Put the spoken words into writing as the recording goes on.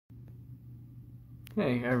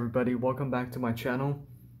Hey everybody, welcome back to my channel.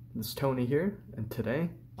 This is Tony here, and today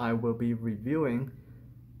I will be reviewing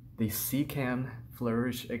the Seachem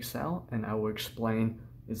Flourish Excel, and I will explain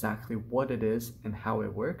exactly what it is and how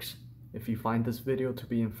it works. If you find this video to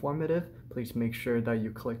be informative, please make sure that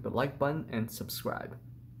you click the like button and subscribe.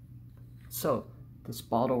 So, this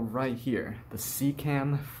bottle right here, the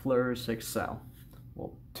Seachem Flourish Excel.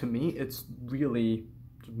 Well, to me, it's really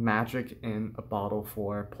magic in a bottle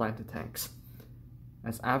for planted tanks.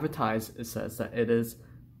 As advertised, it says that it is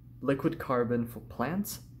liquid carbon for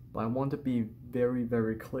plants, but I want to be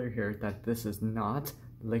very clear here that this is not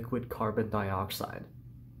liquid carbon dioxide.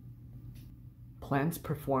 Plants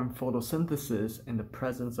perform photosynthesis in the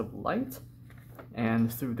presence of light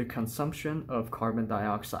and through the consumption of carbon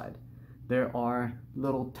dioxide. There are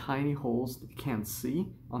little tiny holes that you can't see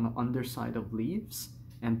on the underside of leaves,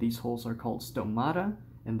 and these holes are called stomata,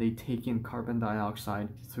 and they take in carbon dioxide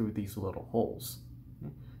through these little holes.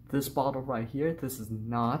 This bottle right here, this is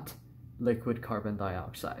not liquid carbon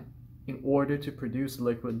dioxide. In order to produce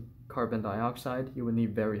liquid carbon dioxide, you would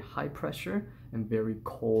need very high pressure and very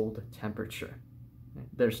cold temperature.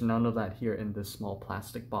 There's none of that here in this small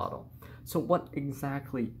plastic bottle. So what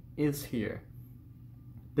exactly is here?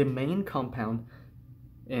 The main compound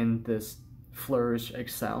in this Flourish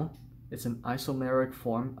Excel is an isomeric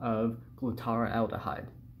form of glutaraldehyde.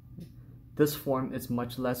 This form is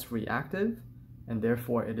much less reactive, and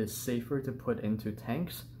therefore it is safer to put into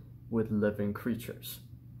tanks with living creatures.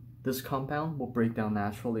 This compound will break down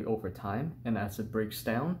naturally over time, and as it breaks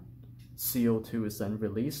down, CO2 is then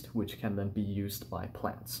released, which can then be used by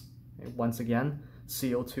plants. Once again,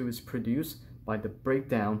 CO2 is produced by the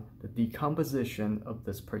breakdown, the decomposition of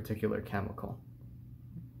this particular chemical.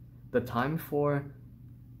 The time for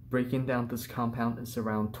breaking down this compound is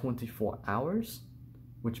around 24 hours,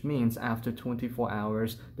 which means after 24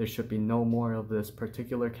 hours, there should be no more of this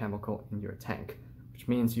particular chemical in your tank, which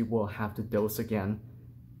means you will have to dose again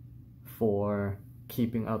for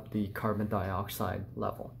keeping up the carbon dioxide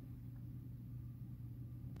level.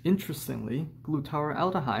 Interestingly,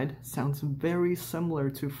 glutaraldehyde sounds very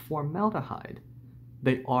similar to formaldehyde.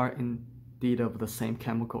 They are indeed of the same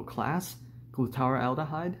chemical class.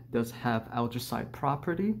 Glutaraldehyde does have algicide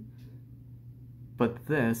property, but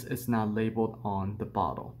this is not labeled on the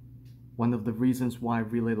bottle. One of the reasons why I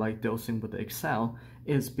really like dosing with Excel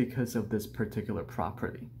is because of this particular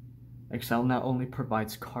property. Excel not only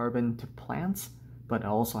provides carbon to plants, but it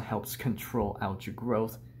also helps control algae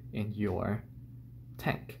growth in your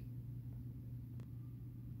tank.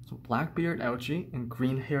 So blackbeard algae and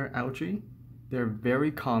green hair algae, they're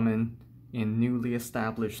very common in newly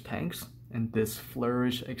established tanks, and this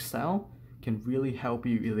Flourish Excel can really help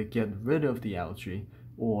you either get rid of the algae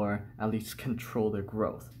or at least control their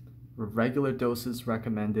growth. With regular doses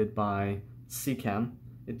recommended by Seachem,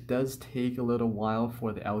 it does take a little while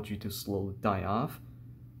for the algae to slowly die off.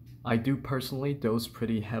 I do personally dose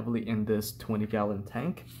pretty heavily in this 20-gallon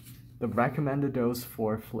tank. The recommended dose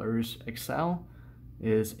for Flourish Excel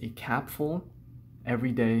is a capful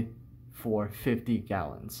every day for 50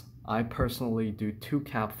 gallons. I personally do 2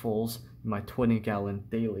 capfuls in my 20-gallon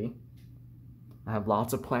daily. I have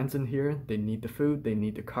lots of plants in here. They need the food, they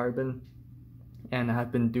need the carbon, and I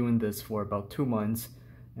have been doing this for about 2 months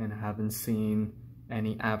and haven't seen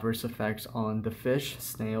any adverse effects on the fish,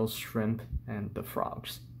 snails, shrimp, and the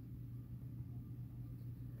frogs.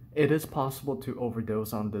 It is possible to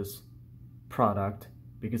overdose on this product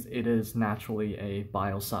because it is naturally a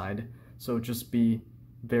biocide, so just be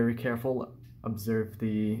very careful. Observe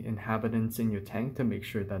the inhabitants in your tank to make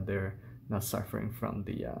sure that they're not suffering from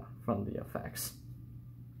the effects.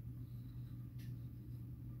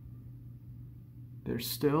 There's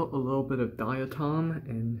still a little bit of diatom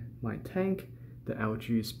in my tank. The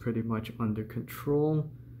algae is pretty much under control.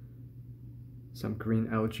 Some green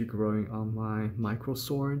algae growing on my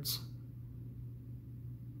microswords.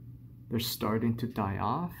 They're starting to die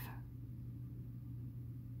off.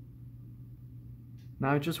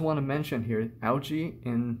 Now I just want to mention here, algae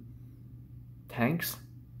in tanks,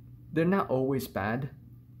 they're not always bad.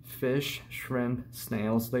 Fish, shrimp,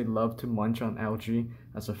 snails, they love to munch on algae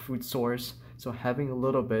as a food source, so having a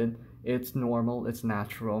little bit, it's normal, it's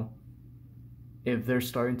natural. If they're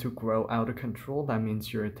starting to grow out of control, that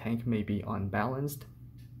means your tank may be unbalanced.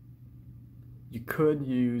 You could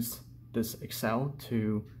use this Excel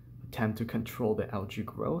to attempt to control the algae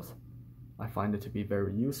growth. I find it to be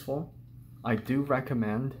very useful. I do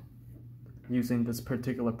recommend using this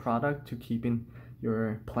particular product to keeping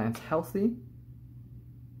your plants healthy,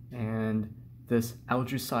 and this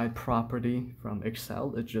algicide property from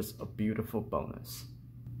Excel is just a beautiful bonus.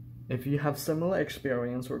 If you have similar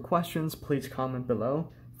experience or questions, please comment below.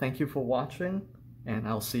 Thank you for watching, and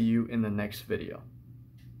I'll see you in the next video.